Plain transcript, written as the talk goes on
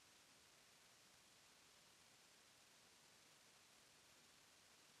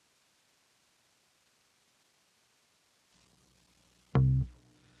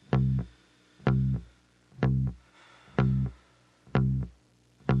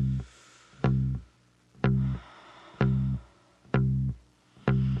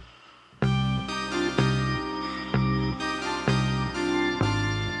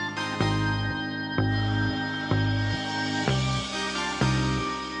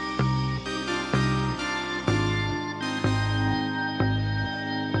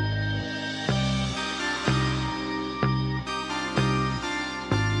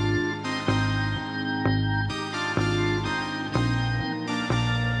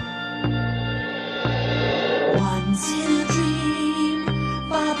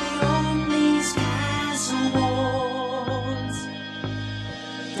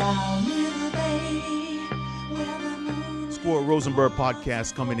Rosenberg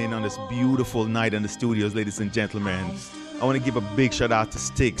Podcast coming in on this beautiful night in the studios, ladies and gentlemen. I want to give a big shout out to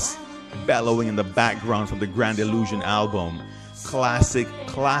Styx, bellowing in the background from the Grand Illusion album. Classic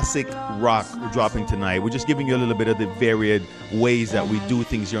rock we're dropping tonight. We're just giving you a little bit of the varied ways that we do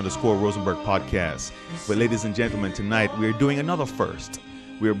things here on the SQR Rosenberg Podcast. But ladies and gentlemen, tonight we're doing another first.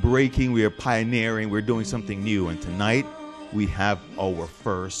 We're breaking, we're pioneering, we're doing something new. And tonight we have our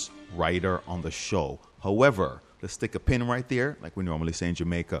first writer on the show. However, let's stick a pin right there, like we normally say in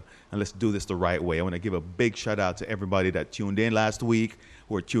Jamaica, and let's do this the right way. I want to give a big shout out to everybody that tuned in last week,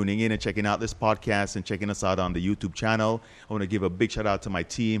 who are tuning in and checking out this podcast and checking us out on the YouTube channel. I want to give a big shout out to my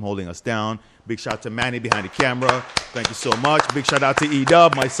team holding us down. Big shout out to Manny behind the camera. Thank you so much. Big shout out to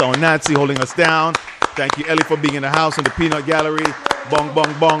E-Dub, my son Nancy holding us down. Thank you, Ellie, for being in the house in the Peanut Gallery. Bong,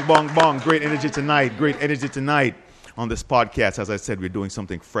 bong, bong, bong, bong. Great energy tonight. Great energy tonight on this podcast. As I said, we're doing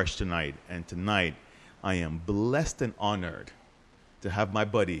something fresh tonight. And tonight, I am blessed and honored to have my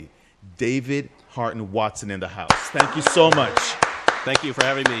buddy, David Harten Watson, in the house. Thank you so much. Thank you for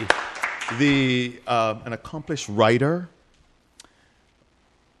having me. An accomplished writer.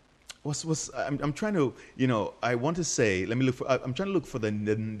 I'm trying to, I want to say, I'm trying to look for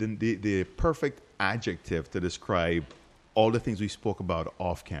the perfect adjective to describe all the things we spoke about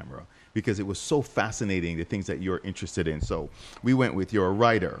off camera, because it was so fascinating, the things that you're interested in. So we went with, you're a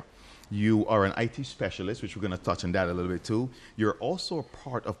writer. You are an IT specialist, which we're going to touch on that a little bit too. You're also a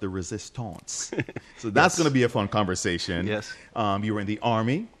part of the Resistance. So that's going to be a fun conversation. Yes. You were in the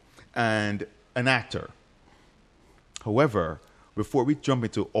Army and an actor. However, before we jump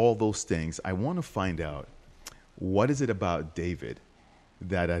into all those things, I want to find out, what is it about David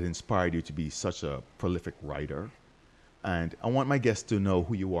that had inspired you to be such a prolific writer? And I want my guests to know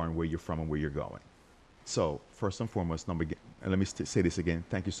who you are and where you're from and where you're going. So first and foremost, and let me say this again,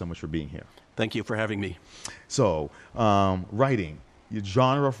 thank you so much for being here. Thank you for having me. So writing, your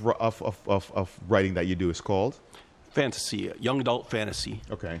genre of writing that you do is called? Fantasy, young adult fantasy.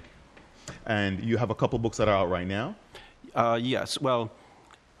 Okay. And you have a couple books that are out right now? Yes. Well,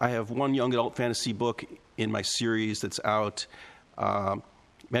 I have one young adult fantasy book in my series that's out.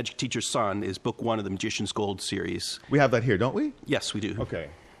 Magic Teacher's Son is book one of the Magician's Gold series. We have that here, don't we? Yes, we do. Okay.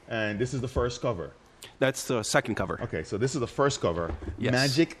 And this is the first cover? That's the second cover. Okay, so this is the first cover. Yes.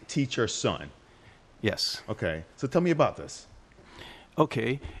 Magic Teacher's Son. Yes. Okay. So tell me about this.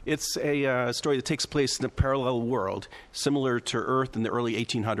 Okay. It's a story that takes place in a parallel world, similar to Earth in the early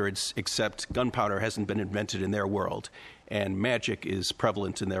 1800s, except gunpowder hasn't been invented in their world, and magic is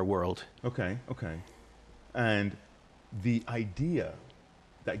prevalent in their world. Okay. And the idea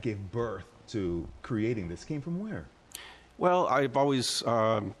that gave birth to creating this came from where? Well, I've always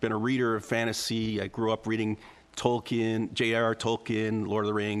been a reader of fantasy. I grew up reading Tolkien, J.R.R. Tolkien, Lord of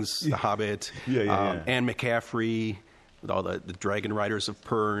the Rings, The Hobbit, Anne McCaffrey, with all the Dragonriders of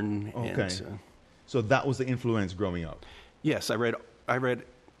Pern. Okay. And, so that was the influence growing up? Yes, I read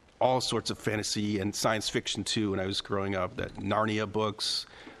all sorts of fantasy and science fiction, too, when I was growing up, the Narnia books.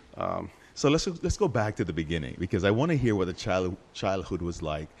 So let's go back to the beginning, because I want to hear what the childhood was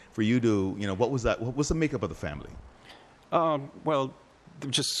like for you to, what was that? What was the makeup of the family? Well,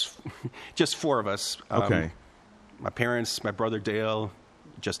 just four of us. Okay. My parents, my brother Dale,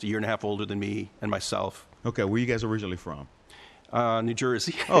 just a year and a half older than me, and myself. Okay, where are you guys originally from? New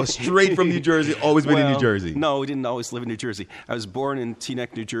Jersey. Oh, straight from New Jersey, always been in New Jersey. No, we didn't always live in New Jersey. I was born in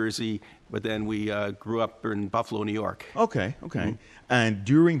Teaneck, New Jersey, but then we grew up in Buffalo, New York. Okay. Mm-hmm. And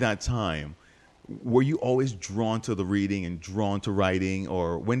during that time, were you always drawn to the reading and drawn to writing,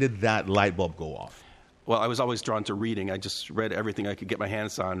 or when did that light bulb go off? Well, I was always drawn to reading. I just read everything I could get my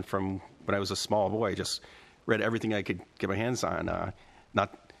hands on from when I was a small boy. Just read everything I could get my hands on.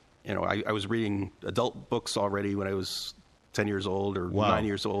 I was reading adult books already when I was 10 years old or 9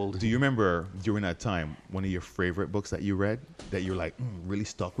 years old. Do you remember during that time one of your favorite books that you read that you're like, really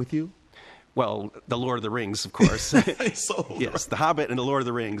stuck with you? Well, The Lord of the Rings, of course. Yes, The Hobbit and The Lord of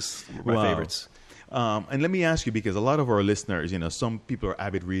the Rings were my favorites. And let me ask you, because a lot of our listeners, some people are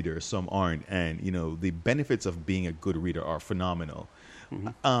avid readers, some aren't. And, the benefits of being a good reader are phenomenal.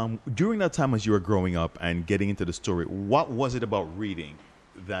 Mm-hmm. During that time as you were growing up and getting into the story, what was it about reading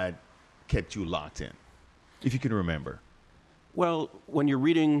that kept you locked in, if you can remember? Well, when you're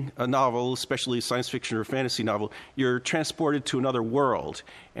reading a novel, especially a science fiction or fantasy novel, you're transported to another world,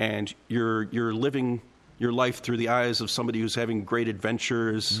 and you're living your life through the eyes of somebody who's having great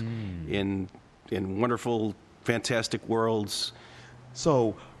adventures in wonderful, fantastic worlds.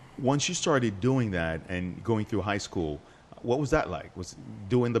 So once you started doing that and going through high school, what was that like? Was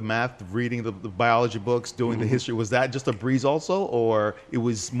doing the math, reading the biology books, doing the history, was that just a breeze also, or it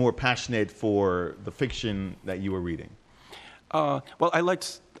was more passionate for the fiction that you were reading? Well, I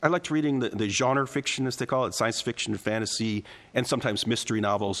liked reading the genre fiction, as they call it, science fiction, fantasy, and sometimes mystery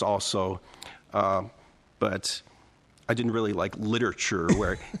novels also. But I didn't really like literature,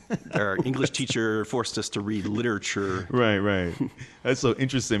 where our English teacher forced us to read literature. Right. That's so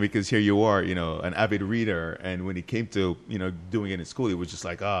interesting because here you are, an avid reader, and when it came to, doing it in school, it was just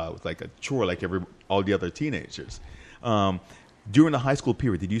like, it was like a chore, like all the other teenagers. During the high school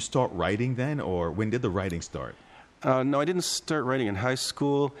period, did you start writing then, or when did the writing start? No, I didn't start writing in high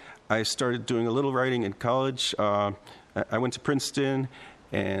school. I started doing a little writing in college. I went to Princeton,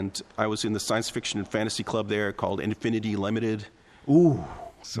 and I was in the science fiction and fantasy club there called Infitity Ltd. Ooh,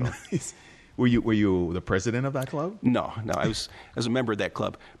 so nice. Were you the president of that club? No, I was a member of that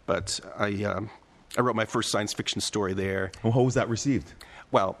club, but I wrote my first science fiction story there. Well, how was that received?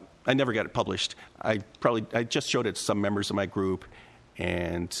 Well, I never got it published. I just showed it to some members of my group,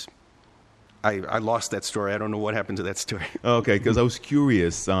 and I lost that story. I don't know what happened to that story. Okay, because I was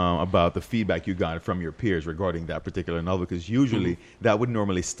curious about the feedback you got from your peers regarding that particular novel, because usually that would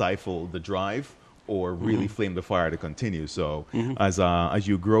normally stifle the drive or really flame the fire to continue. So as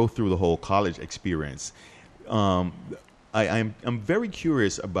you grow through the whole college experience, I'm very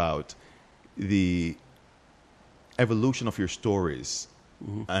curious about the evolution of your stories.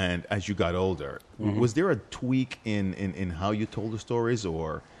 And as you got older, was there a tweak in how you told the stories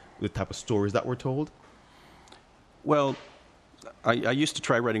or the type of stories that were told? Well, I used to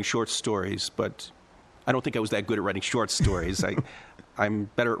try writing short stories, but I don't think I was that good at writing short stories. I'm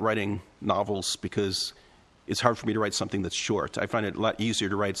better at writing novels because it's hard for me to write something that's short. I find it a lot easier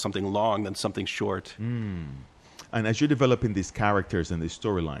to write something long than something short. And as you're developing these characters and these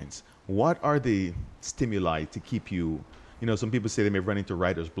storylines, what are the stimuli to keep you, some people say they may run into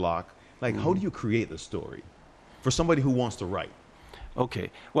writer's block. Like, how do you create the story for somebody who wants to write?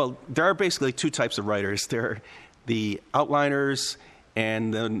 Okay. Well, there are basically two types of writers. There are the outliners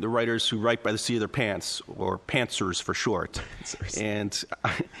and then the writers who write by the seat of their pants, or pantsers for short. And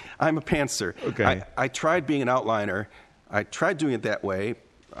I'm a pantser. Okay. I tried being an outliner. I tried doing it that way.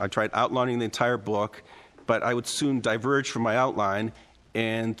 I tried outlining the entire book, but I would soon diverge from my outline,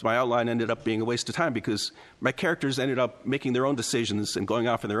 and my outline ended up being a waste of time because my characters ended up making their own decisions and going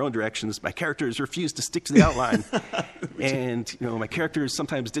off in their own directions. My characters refused to stick to the outline. And, my characters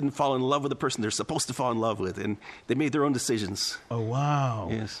sometimes didn't fall in love with the person they're supposed to fall in love with, and they made their own decisions. Oh, wow.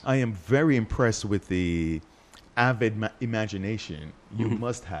 Yes. I am very impressed with the avid imagination you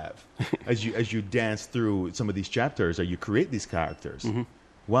must have as you dance through some of these chapters or you create these characters.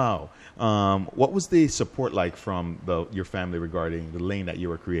 Wow. What was the support like from your family regarding the lane that you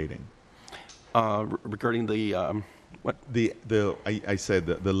were creating? Regarding the what? I said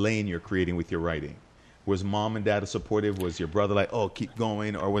the lane you're creating with your writing. Was mom and dad supportive? Was your brother like, oh, keep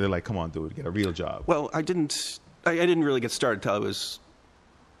going? Or were they like, come on, dude, get a real job? Well, I didn't really get started until I was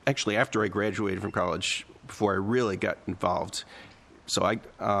actually after I graduated from college, before I really got involved. So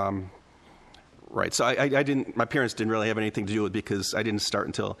Right. So I didn't. My parents didn't really have anything to do with it because I didn't start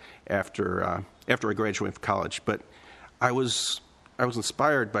until after I graduated from college. But I was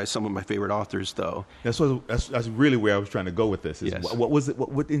inspired by some of my favorite authors, though. That's really where I was trying to go with this. Is Yes. What was it?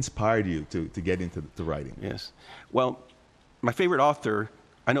 What inspired you to get into the writing? Yes. Well, my favorite author.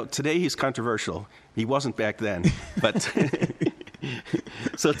 I know today he's controversial. He wasn't back then, but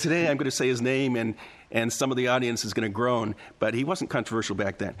so today I'm going to say his name and some of the audience is going to groan, but he wasn't controversial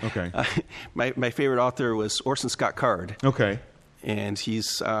back then. Okay. My favorite author was Orson Scott Card. Okay. And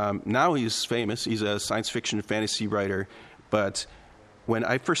he's now he's famous. He's a science fiction and fantasy writer. But when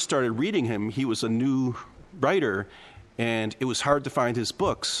I first started reading him, he was a new writer, and it was hard to find his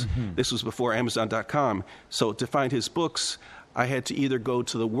books. This was before Amazon.com. So to find his books, I had to either go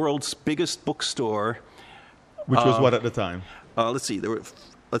to the world's biggest bookstore. Which was what at the time? Let's see.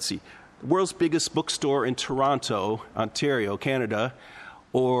 The world's biggest bookstore in Toronto, Ontario, Canada,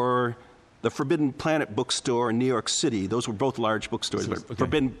 or the Forbidden Planet bookstore in New York City. Those were both large bookstores. Okay.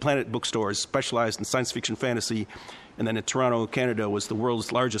 Forbidden Planet bookstores specialized in science fiction fantasy, and then in Toronto, Canada, was the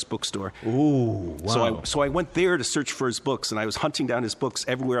world's largest bookstore. Ooh, wow. So I went there to search for his books, and I was hunting down his books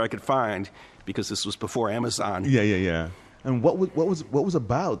everywhere I could find because this was before Amazon. Yeah. And what was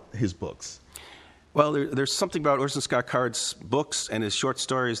about his books? Well, there's something about Orson Scott Card's books and his short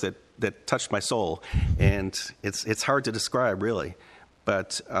stories that touched my soul, and it's hard to describe, really.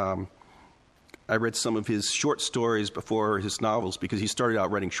 But I read some of his short stories before his novels because he started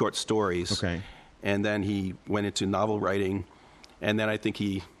out writing short stories. Okay. And then he went into novel writing, and then I think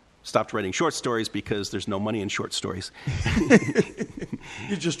he stopped writing short stories because there's no money in short stories.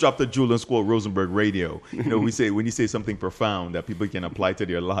 You just dropped the jewel on SQR Rosenberg Radio. When you say something profound that people can apply to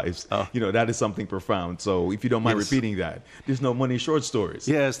their lives, that is something profound. So if you don't mind repeating that, there's no money in short stories.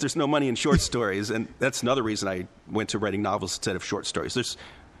 Yes, there's no money in short stories, and that's another reason I went to writing novels instead of short stories.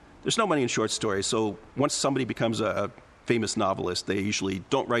 There's no money in short stories, so once somebody becomes a famous novelist, they usually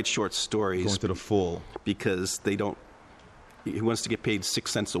don't write short stories. Going to the full. Because they don't. He wants to get paid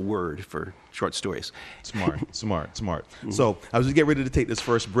 6 cents a word for short stories. Smart. Mm-hmm. So I was getting ready to take this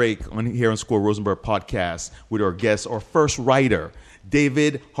first break here on SQR Rosenberg Podcast with our guest, our first writer,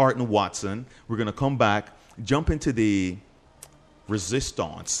 David Harten Watson. We're going to come back, jump into the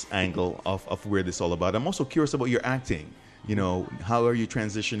resistance angle of where this is all about. I'm also curious about your acting. How are you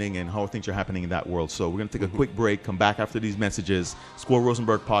transitioning and how things are happening in that world? So we're going to take a quick break, come back after these messages. SQR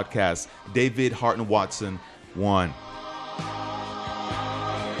Rosenberg Podcast, David Harten Watson, 1.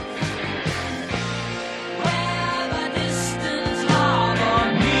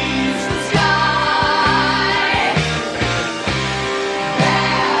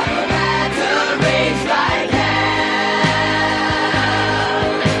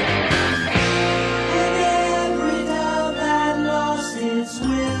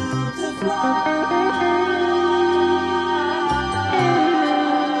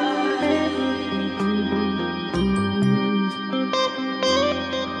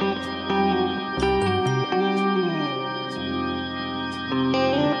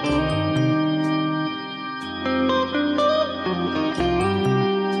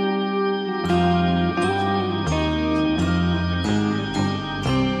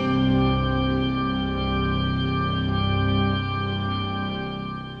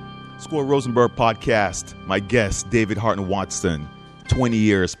 SQR Rosenberg Podcast. My guest, David Harten Watson, 20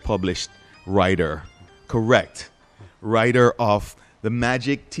 years published writer. Correct. Writer of The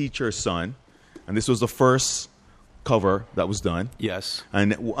Magic Teacher's Son. And this was the first cover that was done. Yes.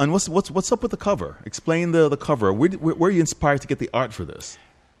 And what's up with the cover? Explain the cover. Where were you inspired to get the art for this?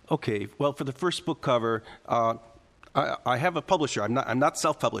 Okay. Well, for the first book cover, I have a publisher. I'm not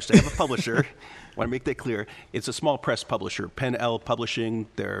self-published. I have a publisher. I want to make that clear. It's a small press publisher, Penn L Publishing.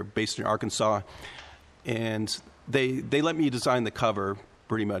 They're based in Arkansas, and they let me design the cover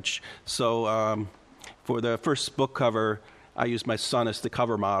pretty much. So for the first book cover, I used my son as the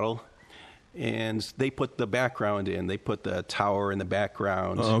cover model, and they put the background in. They put the tower in the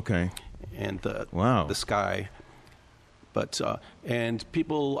background. Oh, okay. And the sky. But and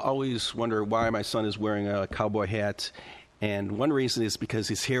people always wonder why my son is wearing a cowboy hat. And one reason is because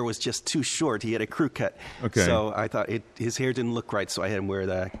his hair was just too short. He had a crew cut. Okay. So I thought his hair didn't look right, so I had him wear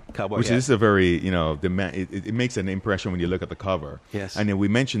the cowboy hat. Which is a very, it makes an impression when you look at the cover. Yes. And then we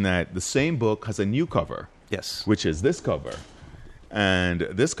mentioned that the same book has a new cover. Yes. Which is this cover. And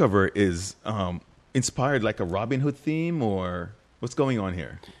this cover is inspired like a Robin Hood theme, or what's going on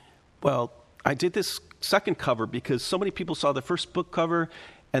here? Well, I did this second cover because so many people saw the first book cover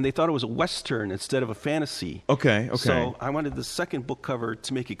and they thought it was a Western instead of a fantasy. Okay. So I wanted the second book cover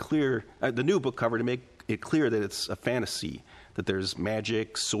to make it clear, the new book cover to make it clear that it's a fantasy, that there's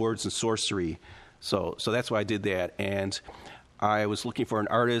magic, swords, and sorcery. So that's why I did that. And I was looking for an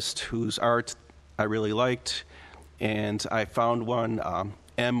artist whose art I really liked, and I found one,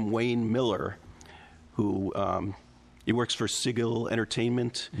 M. Wayne Miller, who he works for Sigil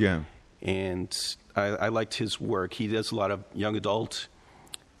Entertainment. Yeah. And I liked his work. He does a lot of young adult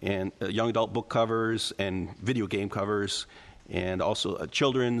book covers and video game covers, and also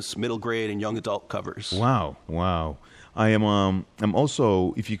children's, middle grade, and young adult covers. Wow. I'm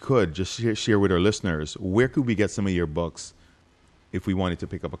also, if you could, just share with our listeners, where could we get some of your books if we wanted to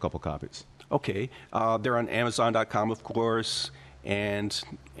pick up a couple copies? Okay. They're on Amazon.com, of course, and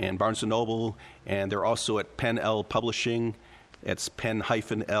Barnes & Noble, and they're also at Penn L Publishing. It's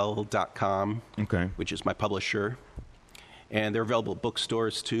pen-l.com, which is my publisher. And they're available at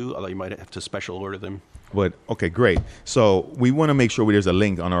bookstores, too, although you might have to special order them. But okay, great. So we want to make sure there's a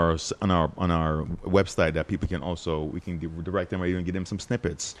link on our website that people we can direct them or even give them some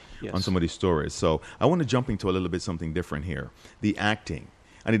snippets on some of these stories. So I want to jump into a little bit something different here, the acting.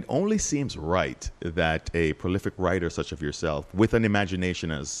 And it only seems right that a prolific writer such as yourself, with an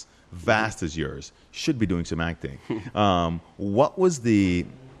imagination as vast as yours, should be doing some acting. Why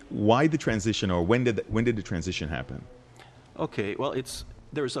the transition, or when did the transition happen? Okay, well,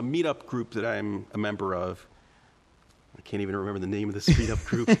 there's a meetup group that I'm a member of. I can't even remember the name of this meetup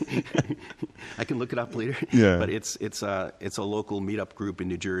group. I can look it up later. Yeah. But it's a local meetup group in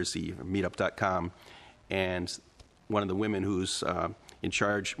New Jersey, meetup.com, and one of the women who's in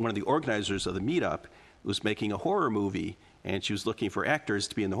charge, one of the organizers of the meetup, was making a horror movie, and she was looking for actors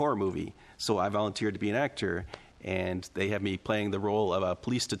to be in the horror movie. So I volunteered to be an actor, and they had me playing the role of a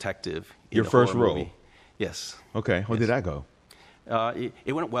police detective in Your the first horror role? movie. Yes. Okay. How did that go?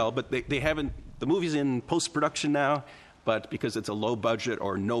 It went well, but they haven't. The movie's in post-production now, but because it's a low-budget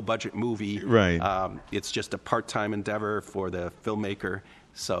or no-budget movie, Right. It's just a part-time endeavor for the filmmaker,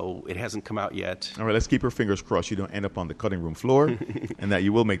 so it hasn't come out yet. All right, let's keep our fingers crossed you don't end up on the cutting room floor and that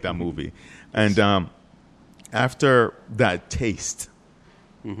you will make that movie. And after that taste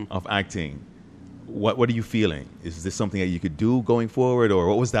of acting, what are you feeling? Is this something that you could do going forward, or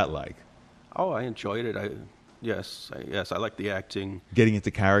what was that like? Oh, I enjoyed it. Yes, I like the acting. Getting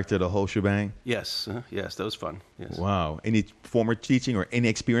into character, the whole shebang? Yes, that was fun. Yes. Wow. Any former teaching or any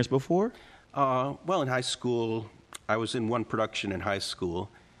experience before? Well, in high school, I was in one production in high school,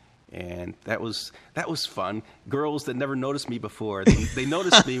 and that was fun. Girls that never noticed me before, they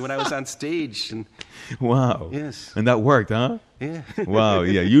noticed me when I was on stage. And wow. yes. And that worked, huh? Yeah. Wow.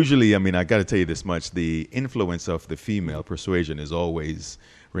 Yeah. Usually, I mean, I got to tell you this much: the influence of the female persuasion is always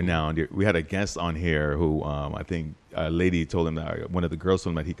renowned. We had a guest on here who I think a lady told him that one of the girls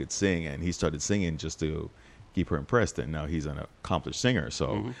told him that he could sing, and he started singing just to keep her impressed, and now he's an accomplished singer.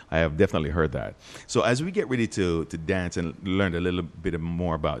 So I have definitely heard that. So as we get ready to dance and learn a little bit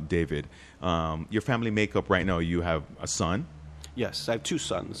more about David, your family makeup right now, you have a son? Yes, I have two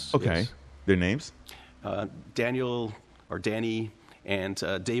sons. Okay. Yes. Their names? Daniel, or Danny, and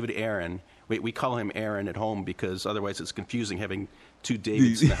David Aaron. We call him Aaron at home because otherwise it's confusing having two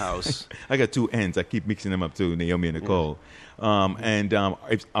Davids in the house. I got two N's. I keep mixing them up too, Naomi and Nicole. Are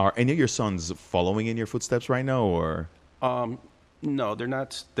any of your sons following in your footsteps right now, or? No, they're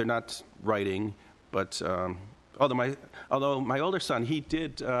not. They're not writing. But although my older son, he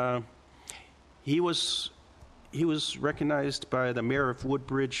did. He was recognized by the mayor of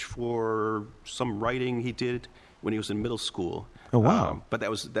Woodbridge for some writing he did when he was in middle school. Oh wow! But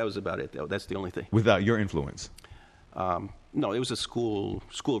that was about it. That's the only thing. Without your influence? No, it was a school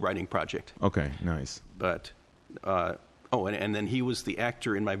writing project. Okay, nice. But and then he was the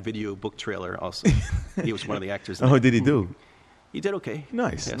actor in my video book trailer. Also, he was one of the actors. Oh, did he do? He did okay.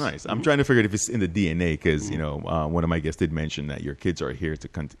 Nice, yes. Nice. I'm trying to figure out if it's in the DNA because one of my guests did mention that your kids are here to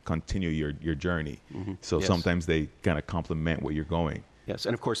continue your journey. So yes. Sometimes they kind of complement where you're going. Yes,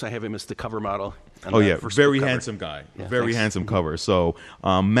 and of course I have him as the cover model. Oh yeah, very handsome guy. Yeah, very thanks. handsome cover. So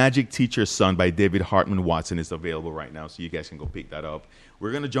Magic Teacher's Son by David Harten Watson is available right now, so you guys can go pick that up.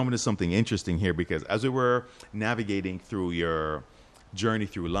 We're going to jump into something interesting here because as we were navigating through your journey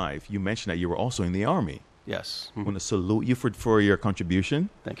through life, you mentioned that you were also in the Army. Yes. I want to salute you for your contribution.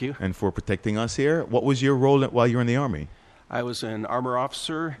 Thank you. And for protecting us here. What was your role while you were in the Army? I was an armor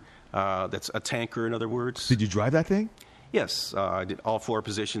officer. That's a tanker, in other words. Did you drive that thing? Yes. I did all four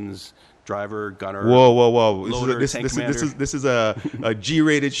positions: driver, gunner. Whoa! Loader, tank commander. This is a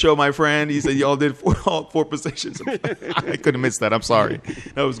G-rated show, my friend. He said y'all did all four positions. I could have missed that. I'm sorry.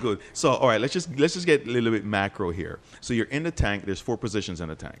 That was good. So, all right, let's just get a little bit macro here. So you're in the tank. There's four positions in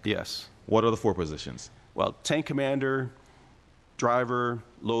the tank. Yes. What are the four positions? Well, tank commander, driver,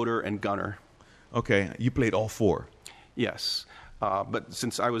 loader, and gunner. Okay, you played all four. Yes, but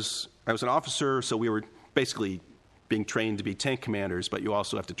since I was an officer, so we were basically being trained to be tank commanders, but you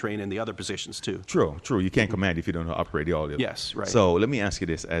also have to train in the other positions too. True. You can't command if you don't know how to operate all of them. Yes, right. So let me ask you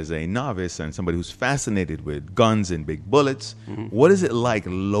this: as a novice and somebody who's fascinated with guns and big bullets, what is it like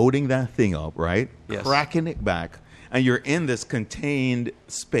loading that thing up, right? Yes. Cracking it back, and you're in this contained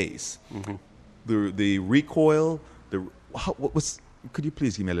space. The recoil, could you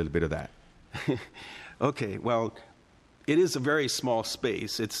please give me a little bit of that? Okay, well, it is a very small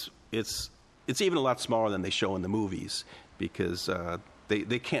space. It's even a lot smaller than they show in the movies because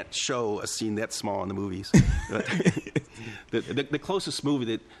they can't show a scene that small in the movies. the closest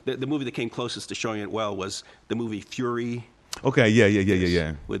movie the movie that came closest to showing it well was the movie Fury. Okay,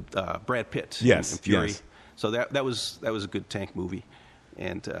 yeah. With Brad Pitt. Yes, and Fury. yes. So that was a good tank movie.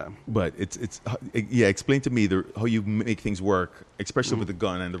 And but it's explain to me how you make things work, especially with the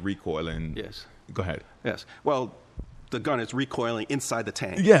gun and the recoil. And yes, go ahead. Yes, well, the gun is recoiling inside the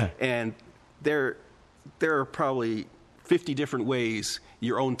tank. Yeah, and there are probably 50 different ways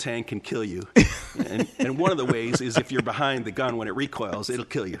your own tank can kill you, and one of the ways is if you're behind the gun when it recoils, it'll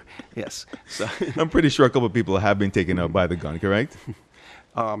kill you. Yes, so I'm pretty sure a couple of people have been taken out by the gun. Correct?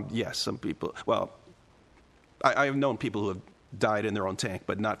 Yes, some people. Well, I have known people who have died in their own tank,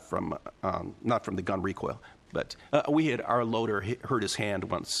 but not from the gun recoil. But we had our loader hurt his hand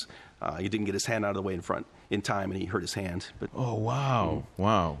once. He didn't get his hand out of the way in time, and he hurt his hand. But Oh, wow.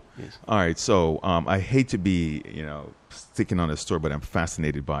 Wow. Yes. All right. So I hate to be, sticking on a story, but I'm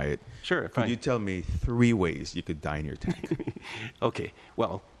fascinated by it. Sure, Could fine. you tell me 3 ways you could die in your tank? Okay,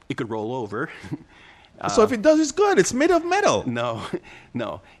 well, it could roll over. So if it does, it's good. It's made of metal. No.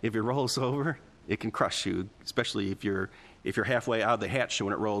 If it rolls over, it can crush you, especially if you're halfway out of the hatch, and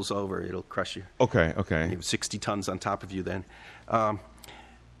when it rolls over, it'll crush you. Okay. You have 60 tons on top of you then.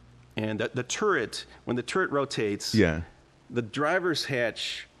 And the turret, when the turret rotates, Yeah. the driver's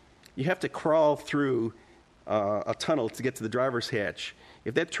hatch, you have to crawl through a tunnel to get to the driver's hatch.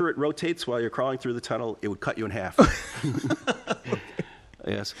 If that turret rotates while you're crawling through the tunnel, it would cut you in half.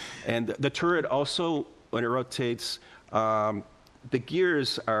 Yes. And the turret also, when it rotates, the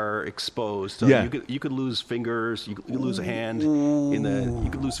gears are exposed. So Yeah. you could lose fingers. You could lose a hand. You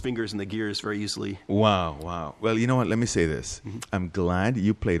could lose fingers in the gears very easily. Wow. Well, you know what? Let me say this. I'm glad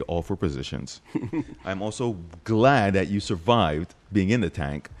you played all 4 positions. I'm also glad that you survived being in the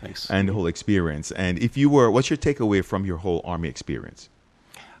tank. Thanks. And the whole experience. And if you were, what's your takeaway from your whole Army experience?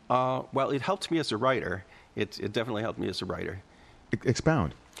 Well, it helped me as a writer. It definitely helped me as a writer.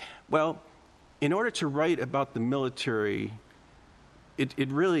 Expound. Well, in order to write about the military,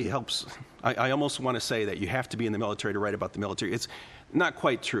 it really helps. I almost want to say that you have to be in the military to write about the military. It's not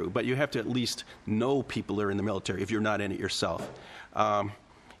quite true, but you have to at least know people that are in the military if you're not in it yourself.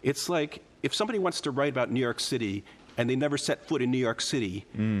 It's like if somebody wants to write about New York City and they never set foot in New York City,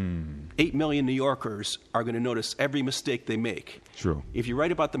 8 million New Yorkers are going to notice every mistake they make. True. If you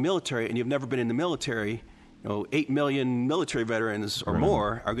write about the military and you've never been in the military, 8 million military veterans or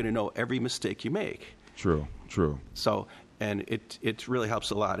more are going to know every mistake you make. True. So, and it really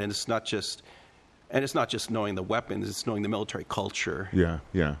helps a lot. And it's not just knowing the weapons; it's knowing the military culture. Yeah.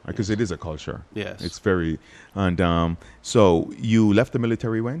 Because it is a culture. Yes. It's very. And so you left the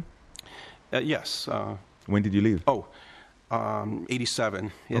military when? Yes. When did you leave?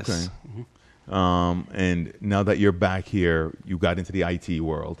 87. Yes. Okay. And now that you're back here, you got into the IT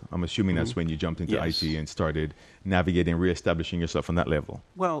world. I'm assuming that's when you jumped into Yes. IT and started navigating, reestablishing yourself on that level.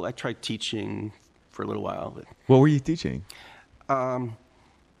 Well, I tried teaching for a little while. But, What were you teaching?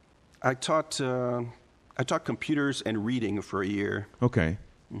 I taught computers and reading for a year. Okay.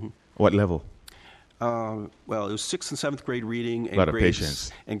 What level? Well, it was 6th and 7th grade reading and A lot of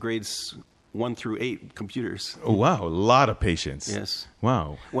patience. and grades 1 through 8 computers. Oh, wow. A lot of patience. Yes.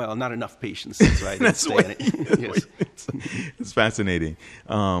 Wow. Well, not enough patience. That's right. That's Stay what in it. Yes. It's fascinating.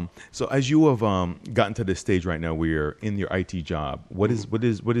 So as you have gotten to this stage right now where you're in your IT job, is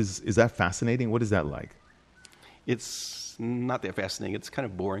that fascinating? What is that like? It's not that fascinating. It's kind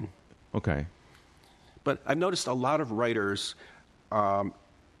of boring. Okay. But I've noticed a lot of writers, a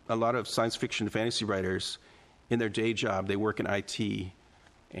lot of science fiction and fantasy writers, in their day job, they work in IT.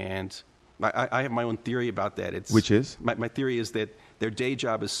 And I have my own theory about that. Which is? My theory is that their day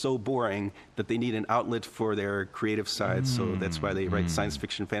job is so boring that they need an outlet for their creative side. So that's why they write science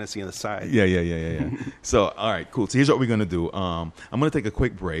fiction and fantasy on the side. Yeah. So, all right, cool. So here's what we're going to do. I'm going to take a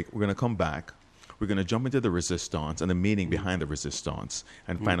quick break. We're going to come back. We're going to jump into the resistance and the meaning behind the resistance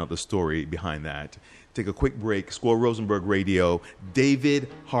and find out the story behind that. Take a quick break. Squirrel Rosenberg Radio. David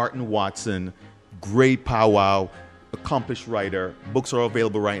Harten Watson, great powwow, accomplished writer. Books are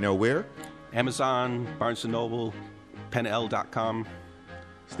available right now where? Amazon, Barnes & Noble, penl.com.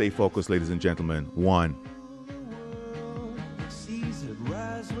 Stay focused, ladies and gentlemen. 1. Seas had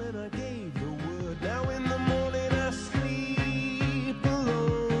rise when I gave the word. Now in the morning I sleep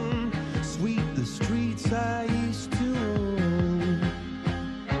alone. Sweep the streets I used to own.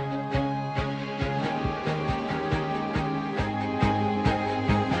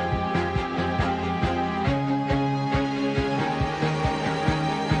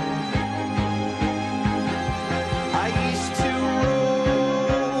 I used to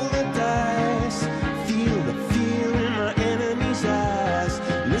roll the dice, feel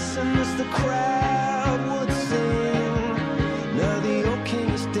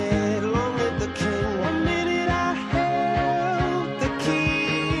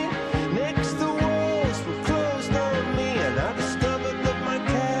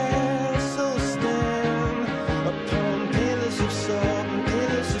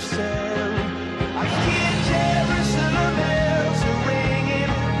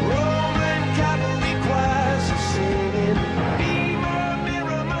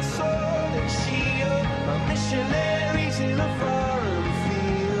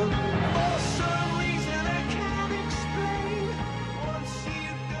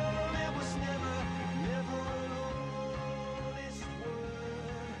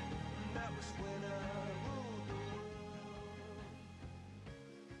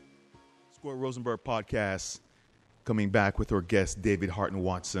SQR Rosenberg Podcast, coming back with our guest, David Harten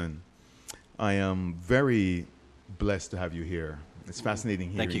Watson. I am very blessed to have you here. It's fascinating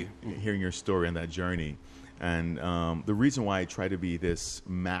hearing your story and that journey. And the reason why I try to be this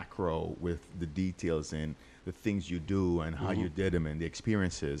macro with the details and the things you do and how you did them and the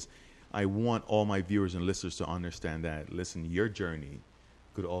experiences, I want all my viewers and listeners to understand that, listen, your journey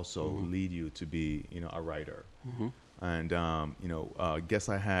could also lead you to be, a writer. And, guest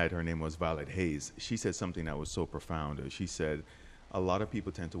I had, her name was Violet Hayes. She said something that was so profound. She said, a lot of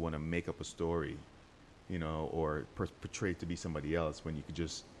people tend to want to make up a story, or portray to be somebody else when you could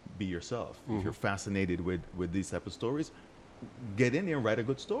just be yourself. If you're fascinated with these type of stories, get in there and write a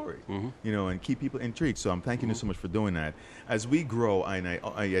good story, and keep people intrigued. So I'm thanking you so much for doing that. As we grow, and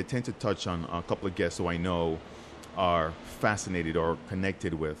I tend to touch on a couple of guests who I know are fascinated or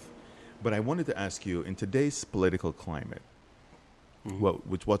connected with. But I wanted to ask you, in today's political climate,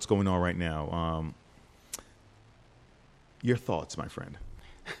 what's going on right now, your thoughts, my friend.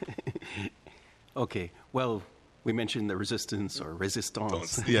 Okay. Well, we mentioned the resistance or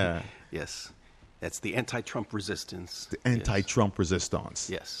resistance. Yeah. Yes. That's the anti-Trump resistance. The anti-Trump resistance.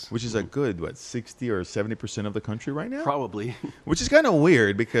 Yes. Which is a good, 60 or 70% of the country right now? Probably. Which is kind of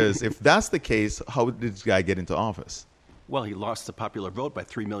weird, because if that's the case, how did this guy get into office? Well, he lost the popular vote by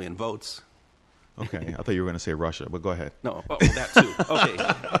 3 million votes. Okay. I thought you were going to say Russia, but go ahead. No, that too. Okay.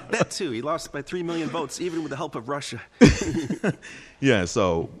 That too. He lost by 3 million votes, even with the help of Russia. Yeah,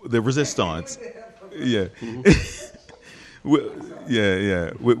 so the resistance. Yeah. With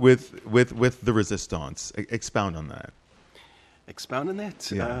the resistance. Expound on that. Expound on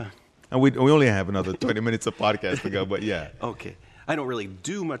that? Yeah. And we only have another 20 minutes of podcast to go, but yeah. Okay. I don't really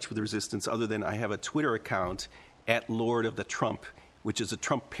do much with the resistance other than I have a Twitter account at Lord of the Trump, which is a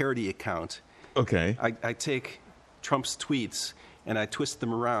Trump parody account. Okay. I take Trump's tweets and I twist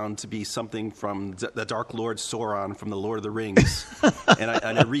them around to be something from the Dark Lord Sauron from the Lord of the Rings. and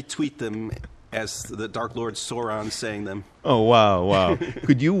I retweet them as the Dark Lord Sauron saying them. Oh, wow.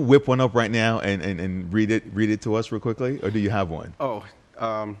 Could you whip one up right now and read it to us real quickly? Or do you have one?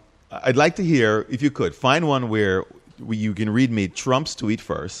 I'd like to hear, if you could, find one where you can read me Trump's tweet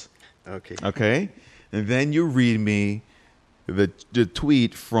first. Okay? And then you read me the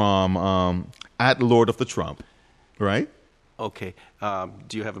tweet from at Lord of the Trump, right? Okay.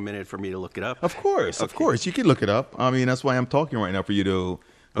 Do you have a minute for me to look it up? Of course. You can look it up. I mean, that's why I'm talking right now, for you to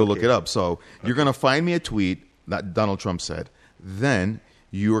go look it up. So you're going to find me a tweet that Donald Trump said. Then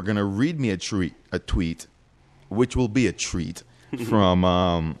you are going to read me a tweet, which will be a treat, from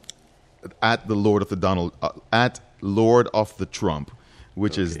at the Lord of the at Lord of the Trump,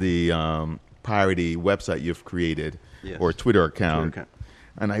 which is the parody website you've created, or Twitter account.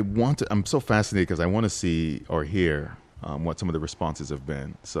 And I'm so fascinated because I want to see or hear what some of the responses have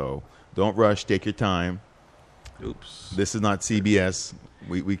been. So don't rush, take your time. Oops. This is not CBS.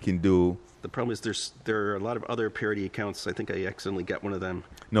 We can do. The problem is there are a lot of other parody accounts. I think I accidentally got one of them.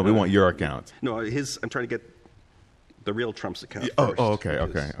 No, we want your account. No, I'm trying to get the real Trump's account first.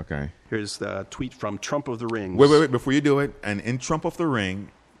 Okay. Here's the tweet from Trump of the Rings. Wait, before you do it, and in Trump of the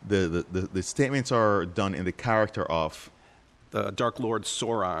Ring, the statements are done in the character of the Dark Lord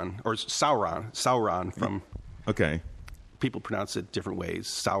Sauron, or Sauron from... Okay. People pronounce it different ways.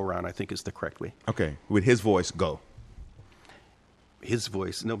 Sauron, I think, is the correct way. Okay. With his voice, go. His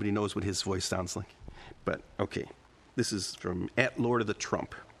voice. Nobody knows what his voice sounds like. But, okay. This is from at Lord of the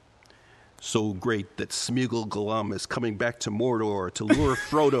Trump. So great that Smeagol Gollum is coming back to Mordor to lure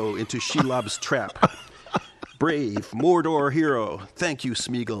Frodo into Shelob's trap. Brave Mordor hero. Thank you,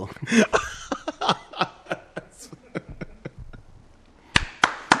 Smeagol.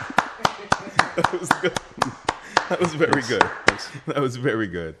 That was good. That was very good. That was very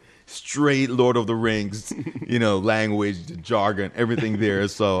good. Straight Lord of the Rings, language, jargon, everything there.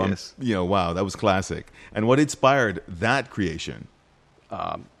 So, wow, that was classic. And what inspired that creation?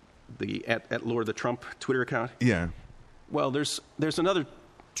 The at Lord of the Trump Twitter account? Yeah. Well, there's another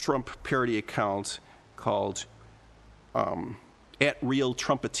Trump parody account called at Real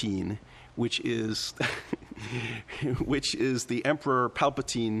Trumpetine, which is the Emperor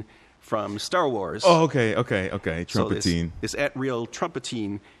Palpatine from Star Wars. Oh, okay. Trumpetine. So this at Real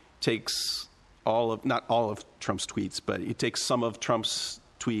Trumpetine takes not all of Trump's tweets, but he takes some of Trump's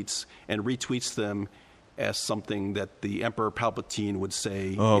tweets and retweets them as something that the Emperor Palpatine would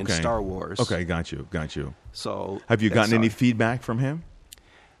say in Star Wars. Okay, got you. So have you gotten any feedback from him?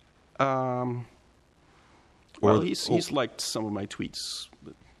 Well, he's liked some of my tweets.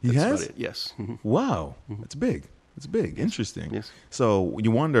 He has? About it. Yes. Mm-hmm. Wow, that's big. It's big. Yes. Interesting. Yes. So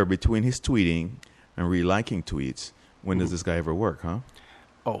you wonder, between his tweeting and reliking tweets, when does this guy ever work, huh?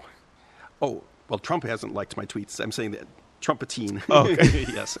 Oh, Oh, well, Trump hasn't liked my tweets. I'm saying that Trumpetine. Okay.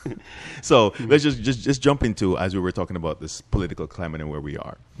 Yes. So let's just jump into, as we were talking about this political climate and where we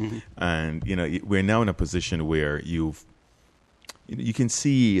are. And, we're now in a position where you can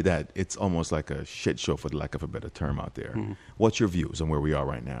see that it's almost like a shit show, for the lack of a better term, out there. What's your views on where we are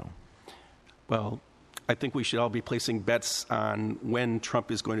right now? Well, I think we should all be placing bets on when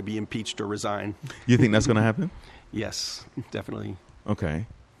Trump is going to be impeached or resign. You think that's going to happen? Yes, definitely. Okay.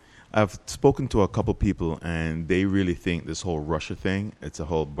 I've spoken to a couple people, and they really think this whole Russia thing, it's a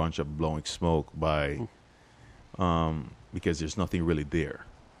whole bunch of blowing smoke because there's nothing really there.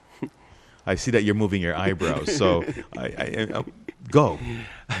 I see that you're moving your eyebrows, so I go.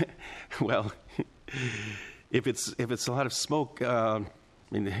 Well, if it's a lot of smoke,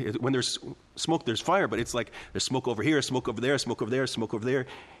 when there's smoke, there's fire, but it's like there's smoke over here, smoke over there, smoke over there, smoke over there.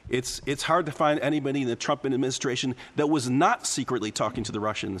 It's hard to find anybody in the Trump administration that was not secretly talking to the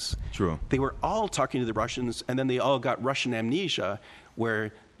Russians. True. They were all talking to the Russians, and then they all got Russian amnesia,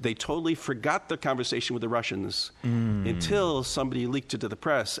 where they totally forgot the conversation with the Russians until somebody leaked it to the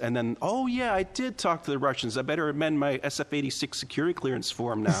press. And then, oh, yeah, I did talk to the Russians. I better amend my SF-86 security clearance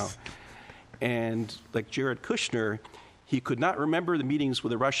form now. And like Jared Kushner, he could not remember the meetings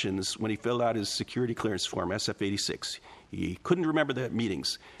with the Russians when he filled out his security clearance form, SF-86. He couldn't remember the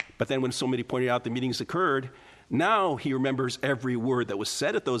meetings. But then when somebody pointed out the meetings occurred, now he remembers every word that was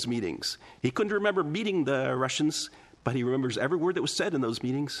said at those meetings. He couldn't remember meeting the Russians, but he remembers every word that was said in those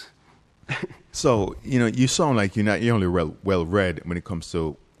meetings. So, you sound like you're only well-read when it comes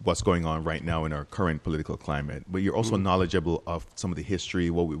to what's going on right now in our current political climate, but you're also knowledgeable of some of the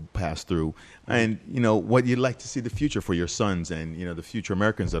history, what we passed through, and, what you'd like to see the future for your sons and, the future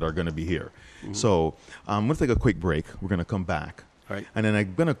Americans that are going to be here. So I'm going to take a quick break. We're going to come back. All right. And then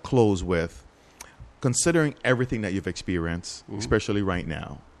I'm going to close with, considering everything that you've experienced, especially right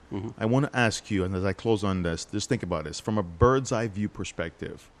now, I want to ask you, and as I close on this, just think about this. From a bird's eye view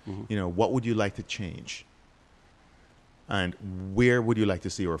perspective, what would you like to change? And where would you like to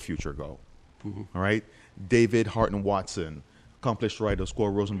see our future go? All right? David Harten Watson, accomplished writer,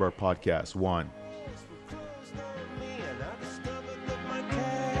 SQR Rosenberg Podcast, 1.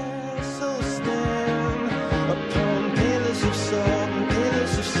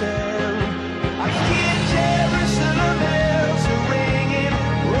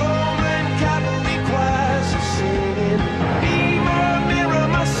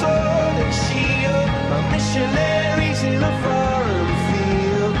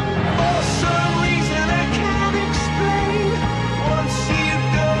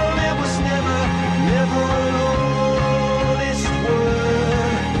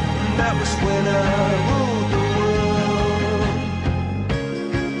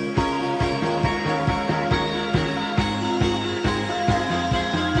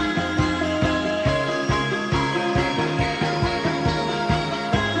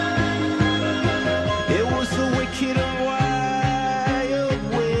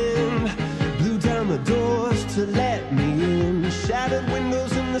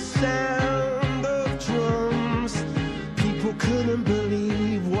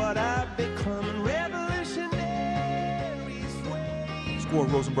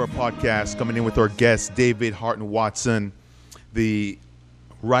 Rosenberg Podcast, coming in with our guest, David Harten Watson, the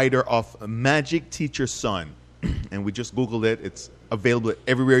writer of Magic Teacher's Son. And we just Googled it. It's available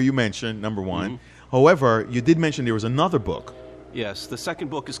everywhere you mentioned, number one. However, you did mention there was another book. Yes, the second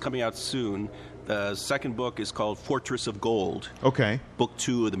book is coming out soon. The second book is called Fortress of Gold. Okay. Book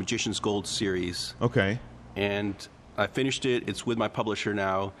 2 of the Magician's Gold series. Okay. And I finished it. It's with my publisher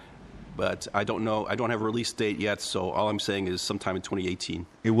now. But I don't know. I don't have a release date yet, so all I'm saying is sometime in 2018.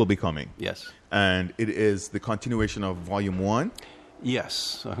 It will be coming. Yes. And it is the continuation of Volume 1?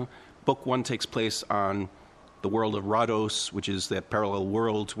 Yes. Book 1 takes place on the world of Rados, which is that parallel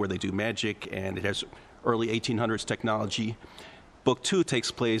world where they do magic, and it has early 1800s technology. Book 2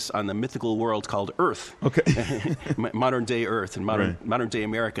 takes place on the mythical world called Earth. Okay. Modern-day Earth and modern-day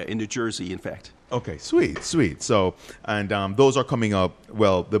America, in New Jersey, in fact. Okay, sweet. So, and those are coming up.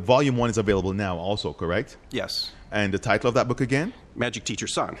 Well, the Volume 1 is available now also, correct? Yes. And the title of that book again? Magic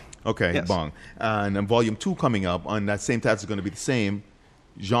Teacher's Son. Okay, yes. Bong. And Volume 2 coming up, on that same title is going to be the same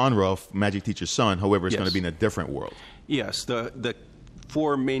genre of Magic Teacher's Son. However, it's going to be in a different world. Yes. The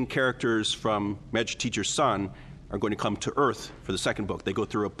 4 main characters from Magic Teacher's Son are going to come to Earth for the second book. They go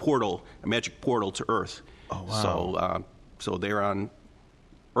through a magic portal to Earth. Oh, wow. So they're on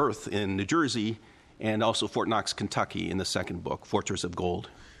Earth in New Jersey and also Fort Knox, Kentucky in the second book, Fortress of Gold.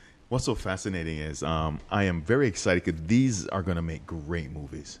 What's so fascinating is I am very excited because these are going to make great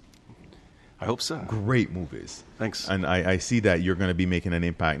movies. I hope so. Great movies. Thanks. And I see that you're going to be making an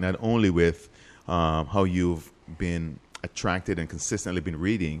impact not only with how you've been attracted and consistently been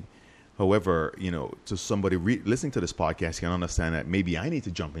reading. However, to somebody listening to this podcast can understand that maybe I need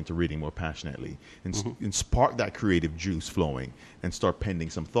to jump into reading more passionately and spark that creative juice flowing and start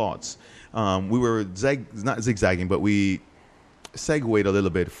penning some thoughts. We were not zigzagging, but we segued a little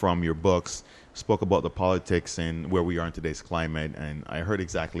bit from your books, spoke about the politics and where we are in today's climate, and I heard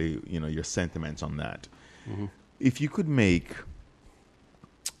exactly your sentiments on that. Mm-hmm. If you could make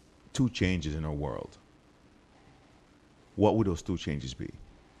 2 changes in our world, what would those 2 changes be?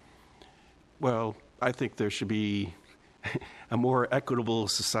 Well, I think there should be a more equitable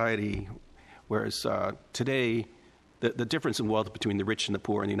society, whereas today the difference in wealth between the rich and the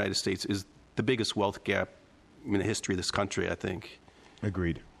poor in the United States is the biggest wealth gap in the history of this country, I think.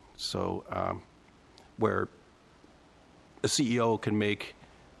 Agreed. So where a CEO can make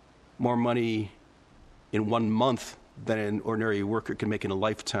more money in 1 month than an ordinary worker can make in a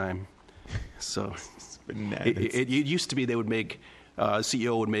lifetime. So it used to be they would make, a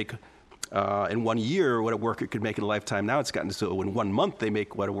CEO would make in 1 year what a worker could make in a lifetime. Now it's gotten so in 1 month they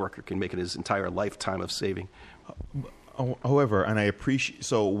make what a worker can make in his entire lifetime of saving. However, and I appreciate,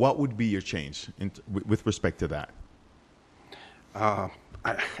 so what would be your change with respect to that? I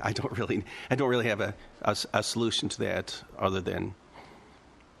don't really have a solution to that other than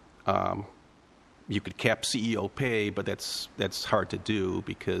you could cap CEO pay, but that's hard to do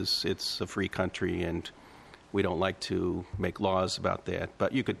because it's a free country and we don't like to make laws about that.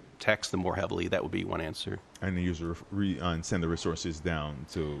 But you could tax them more heavily. That would be one answer. And and send the resources down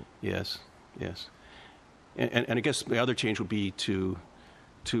to... Yes. And I guess the other change would be to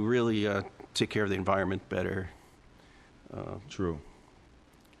really take care of the environment better. True.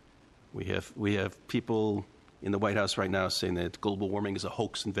 We have people in the White House right now saying that global warming is a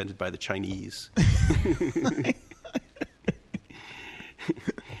hoax invented by the Chinese,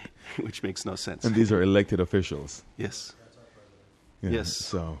 which makes no sense. And these are elected officials. Yes. Yeah, yes.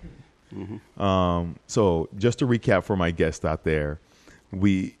 So, so just to recap for my guests out there,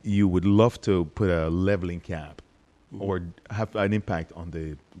 you would love to put a leveling cap or have an impact on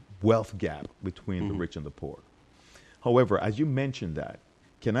the wealth gap between the rich and the poor. However, as you mentioned that,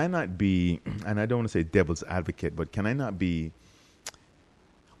 can I not be, and I don't want to say devil's advocate, but can I not be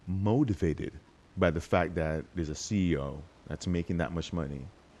motivated by the fact that there's a CEO that's making that much money?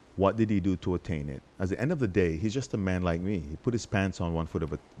 What did he do to attain it? At the end of the day, he's just a man like me. He put his pants on one foot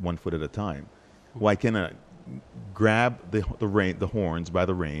at a time. Why can't I grab the horns by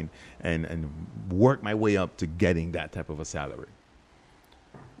the rein and work my way up to getting that type of a salary?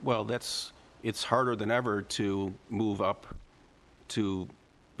 Well, it's harder than ever to move up to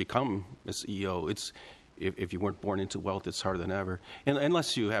become a CEO. If you weren't born into wealth, it's harder than ever. And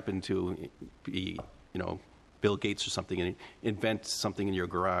unless you happen to be, Bill Gates or something and invent something in your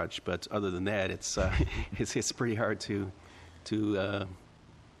garage. But other than that, it's pretty hard to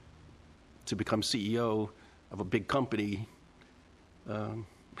become CEO of a big company.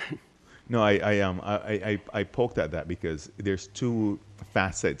 No, I poked at that because there's 2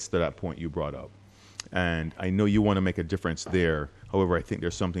 facets to that point you brought up. And I know you want to make a difference there. However, I think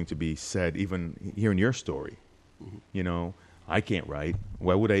there's something to be said, even hearing your story. I can't write.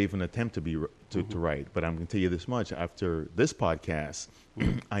 Why would I even attempt to write? But I'm going to tell you this much. After this podcast,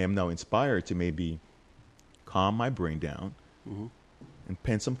 I am now inspired to maybe calm my brain down and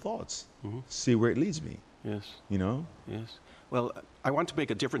pen some thoughts, see where it leads me. Yes. Yes. Well, I want to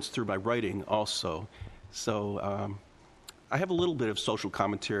make a difference through my writing also. So I have a little bit of social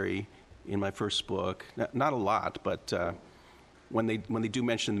commentary in my first book. Not a lot, but when they do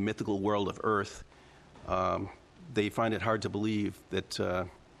mention the mythical world of Earth, they find it hard to believe that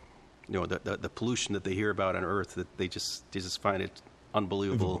the pollution that they hear about on Earth, that they just find it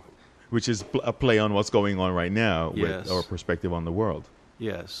unbelievable. Which is a play on what's going on right now Yes. with our perspective on the world.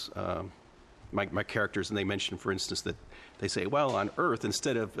 Yes. My characters, and they mention, for instance, that they say, well, on Earth,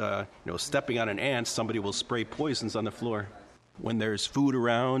 instead of stepping on an ant, somebody will spray poisons on the floor when there's food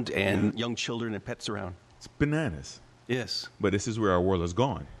around and young children and pets around. It's bananas. Yes. But this is where our world has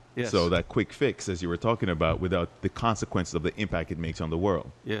gone. Yes. So that quick fix, as you were talking about, without the consequences of the impact it makes on the world.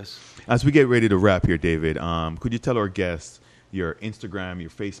 Yes. As we get ready to wrap here, David, could you tell our guests your Instagram, your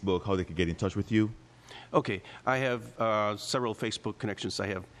Facebook, how they could get in touch with you? Okay. I have several Facebook connections. I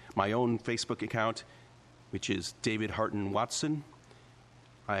have my own Facebook account, which is David Harten Watson.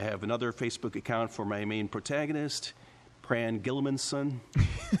 I have another Facebook account for my main protagonist, Pran Gilmanson.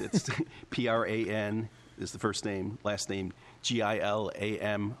 It's Pran is the first name, last name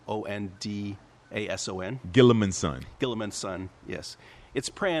Gilamondasson. Gilliman's son. Gilliman's son, yes. It's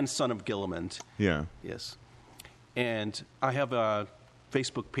Pran, son of Gilliland. Yeah. Yes. And I have a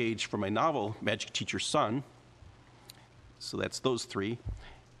Facebook page for my novel, Magic Teacher's Son. So that's those three.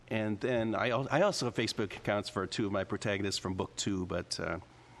 And then I also have Facebook accounts for two of my protagonists from book 2, but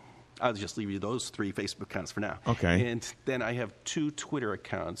I'll just leave you those 3 Facebook accounts for now. Okay. And then I have 2 Twitter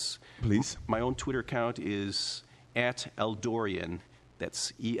accounts. Please. My own Twitter account is @Eldorian.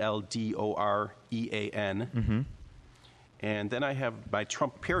 That's ELDOREAN. Mm-hmm. And then I have my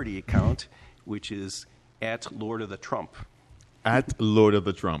Trump parody account, which is @Lord of the Trump. @Lord of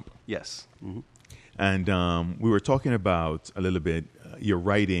the Trump. Yes. Mm-hmm. And we were talking about a little bit your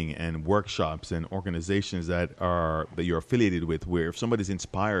writing and workshops and organizations that you're affiliated with, where if somebody's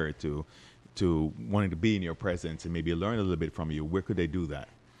inspired to wanting to be in your presence and maybe learn a little bit from you, where could they do that?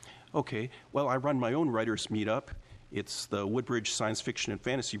 Okay. Well, I run my own writers' meetup. It's the Woodbridge Science Fiction and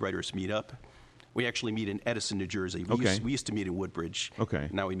Fantasy Writers Meetup. We actually meet in Edison, New Jersey. We used to meet in Woodbridge. Okay.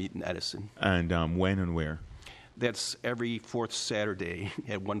 Now we meet in Edison. And when and where? That's every 4th Saturday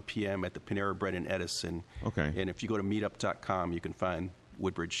at 1 p.m. at the Panera Bread in Edison. Okay. And if you go to meetup.com, you can find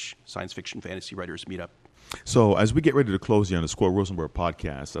Woodbridge Science Fiction Fantasy Writers Meetup. So as we get ready to close here on the SQR Rosenberg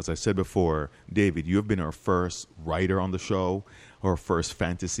podcast, as I said before, David, you have been our first writer on the show, our first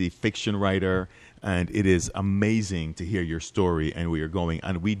fantasy fiction writer, and it is amazing to hear your story and where you're going.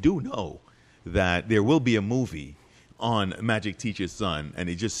 And we do know that there will be a movie on Magic Teacher's Son, and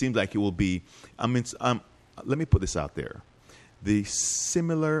it just seems like it will be, let me put this out there. The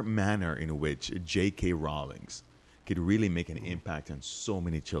similar manner in which J.K. Rowling could really make an impact on so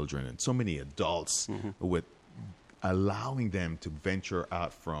many children and so many adults with allowing them to venture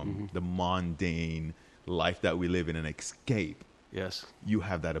out from the mundane life that we live in and escape. Yes. You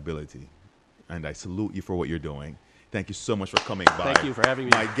have that ability, and I salute you for what you're doing. Thank you so much for coming by. Thank you for having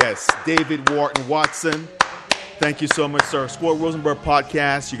me. My guest, David Harten Watson. Thank you so much, sir. SQR Rosenberg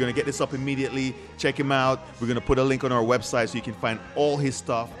Podcast. You're going to get this up immediately. Check him out. We're going to put a link on our website so you can find all his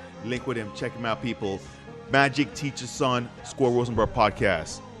stuff. Link with him. Check him out, people. Magic Teacher's Son, SQR Rosenberg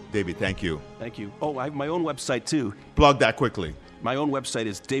Podcast. David, thank you. Thank you. Oh, I have my own website, too. Plug that quickly. My own website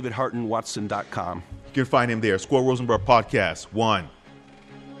is davidhartenwatson.com. You can find him there. SQR Rosenberg Podcast 1.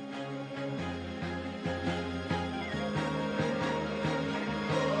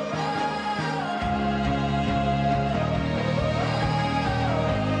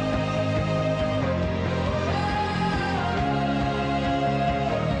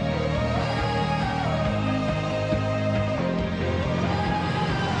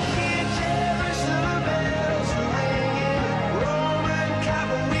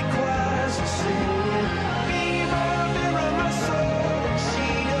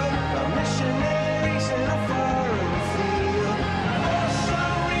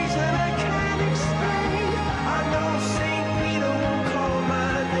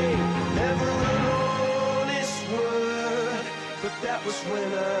 That was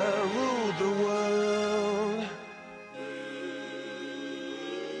when I ruled the world.